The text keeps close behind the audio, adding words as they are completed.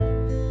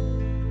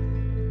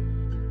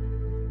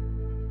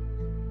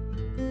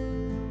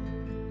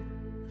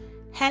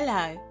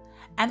Hello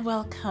and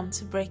welcome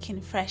to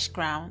Breaking Fresh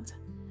Ground.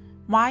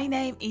 My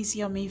name is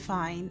Yomi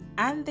Vine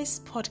and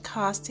this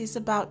podcast is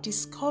about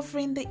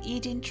discovering the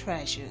hidden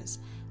treasures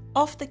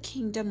of the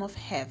kingdom of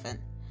heaven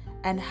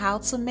and how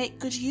to make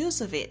good use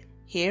of it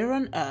here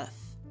on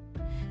earth.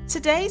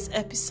 Today's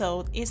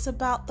episode is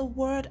about the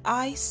word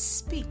I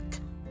speak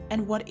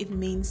and what it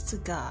means to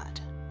God.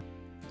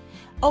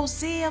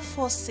 Hosea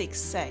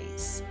 4:6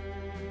 says,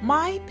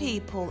 "My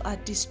people are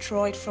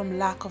destroyed from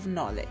lack of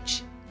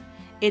knowledge.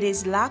 It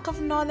is lack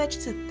of knowledge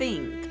to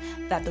think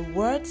that the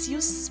words you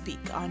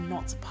speak are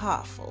not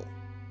powerful."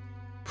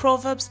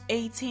 Proverbs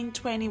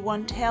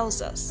 18:21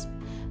 tells us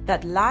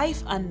that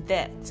life and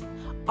death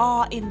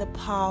are in the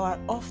power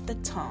of the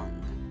tongue.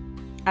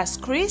 As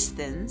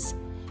Christians,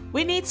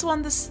 we need to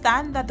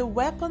understand that the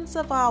weapons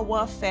of our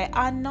warfare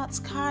are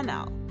not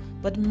carnal,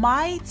 but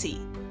mighty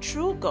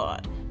through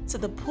God to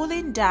the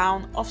pulling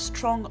down of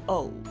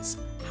strongholds.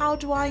 How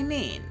do I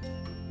mean?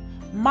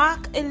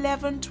 Mark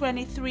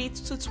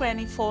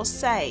 11:23-24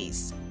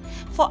 says,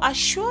 "For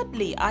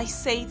assuredly I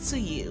say to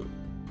you,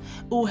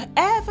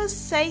 whoever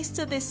says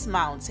to this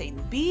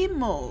mountain, 'Be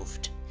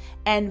moved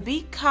and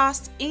be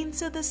cast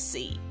into the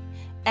sea,'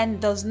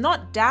 and does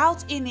not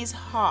doubt in his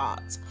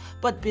heart,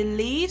 but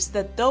believes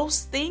that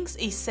those things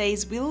he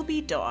says will be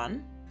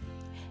done,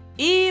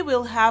 he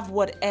will have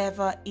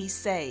whatever he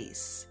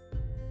says."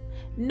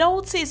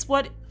 Notice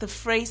what the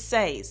phrase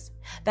says,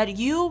 that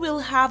you will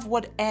have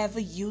whatever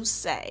you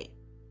say.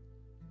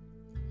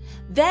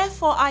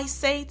 Therefore I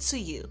say to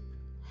you,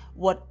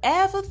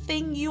 whatever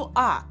thing you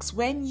ask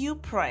when you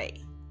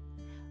pray,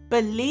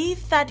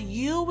 believe that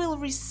you will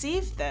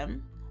receive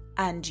them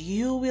and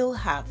you will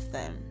have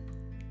them.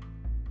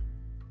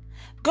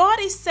 God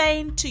is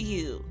saying to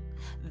you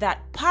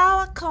that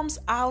power comes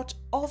out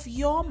of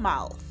your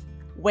mouth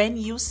when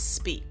you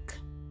speak.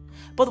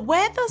 But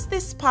where does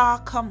this power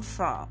come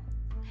from?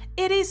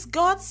 It is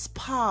God's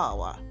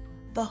power,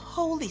 the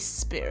Holy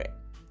Spirit.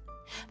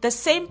 The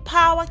same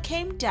power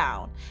came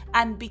down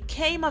and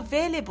became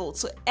available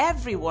to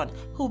everyone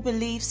who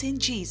believes in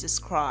Jesus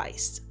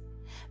Christ.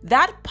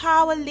 That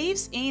power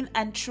lives in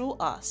and through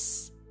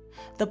us.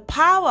 The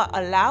power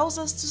allows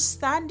us to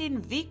stand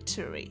in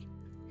victory.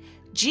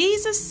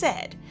 Jesus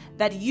said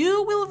that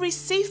you will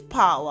receive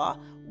power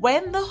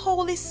when the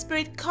Holy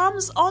Spirit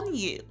comes on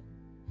you.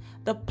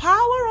 The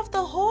power of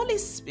the Holy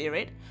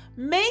Spirit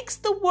makes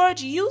the word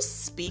you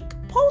speak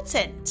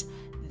potent,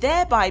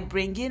 thereby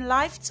bringing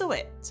life to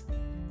it.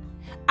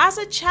 As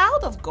a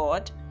child of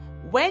God,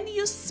 when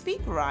you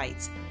speak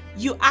right,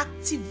 you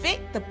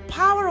activate the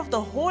power of the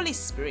Holy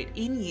Spirit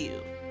in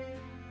you.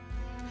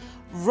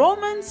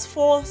 Romans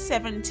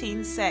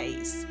 4:17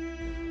 says,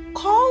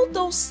 "Call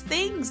those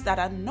things that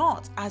are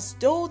not as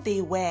though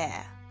they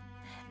were."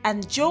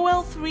 And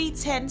Joel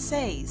 3:10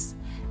 says,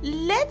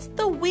 "Let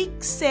the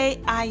weak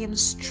say, 'I am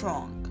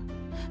strong.'"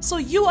 So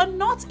you are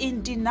not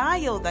in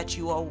denial that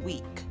you are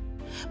weak.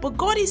 But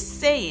God is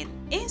saying,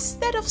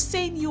 instead of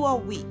saying you are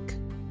weak,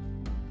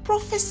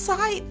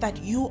 prophesy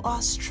that you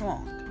are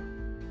strong.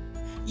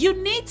 You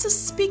need to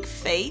speak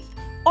faith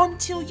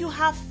until you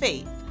have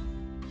faith.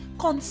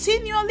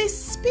 Continually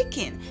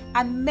speaking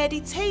and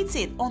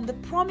meditating on the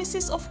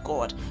promises of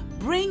God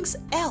brings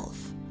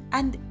health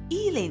and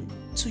healing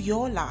to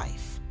your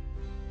life.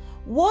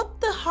 What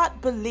the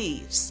heart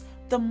believes,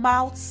 the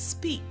mouth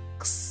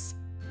speaks.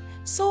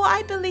 So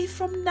I believe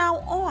from now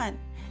on,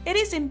 it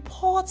is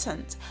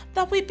important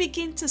that we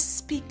begin to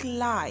speak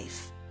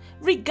life,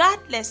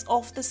 regardless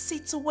of the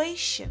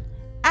situation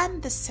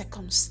and the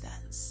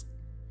circumstance.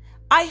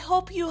 I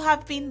hope you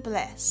have been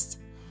blessed.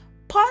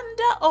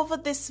 Ponder over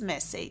this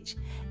message,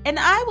 and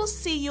I will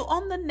see you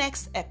on the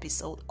next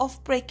episode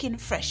of Breaking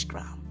Fresh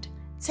Ground.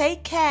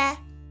 Take care.